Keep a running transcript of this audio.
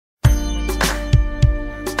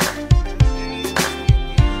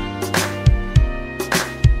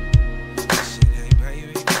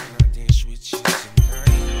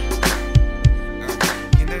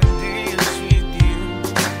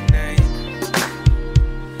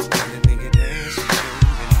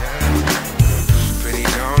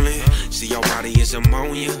cause I'm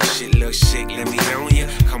on ya. Shit look sick, let me on ya.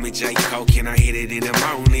 Call me j.cuhzo, can I hit it in the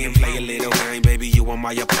morning? Play a little game, baby, you are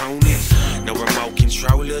my opponent. No remote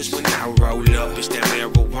controllers when I roll up, it's that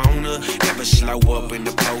marijuana. Never slow up and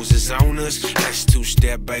the pose is on us. That's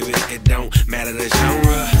two-step, baby, it don't matter the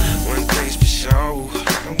genre. One thing's for sure,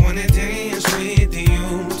 I wanna dance with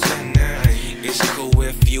you tonight. It's cool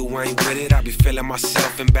if you ain't with it, I be feeling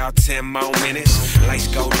myself in about 10 more minutes. Lights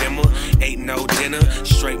go dimmer, ain't no dinner.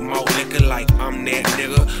 Straight more liquor like I'm that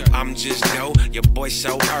nigga. I'm just dope, your boy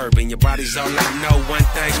so urban. Your body's all I know, one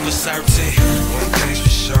thing's for certain. One thing's for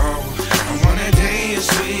sure, I wanna dance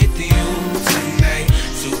with you tonight.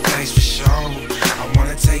 Two things for sure, I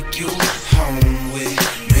wanna take you home with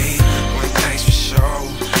me. One thing's for sure,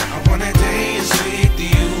 I wanna dance with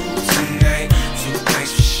you tonight. Two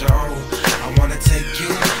things for sure, I wanna take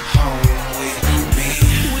you home with me.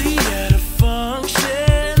 We at a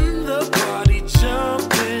function, the party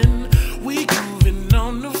jumping. We grooving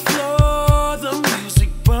on the floor, the music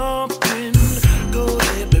bumping. Go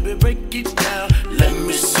ahead, baby, break it down. Let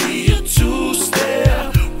me see you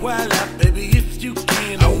two-step. While out, baby, if you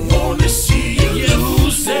can, I wanna see you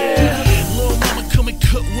lose it. Little mama come and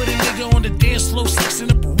cook with a nigga on the dance floor,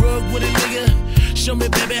 slicing up a rug with a nigga. Show me,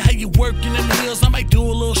 baby, how you working them heels. I might do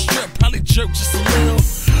a little strip, probably jerk just a little.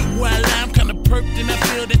 While I'm kinda perked and I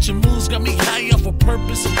feel that your moves got me high off of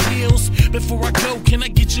purpose and pills. Before I go, can I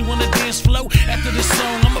get you on the dance floor? After this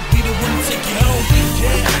song, I'ma be the one to take you home.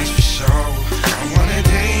 One thing's for sure, I wanna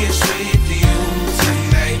dance with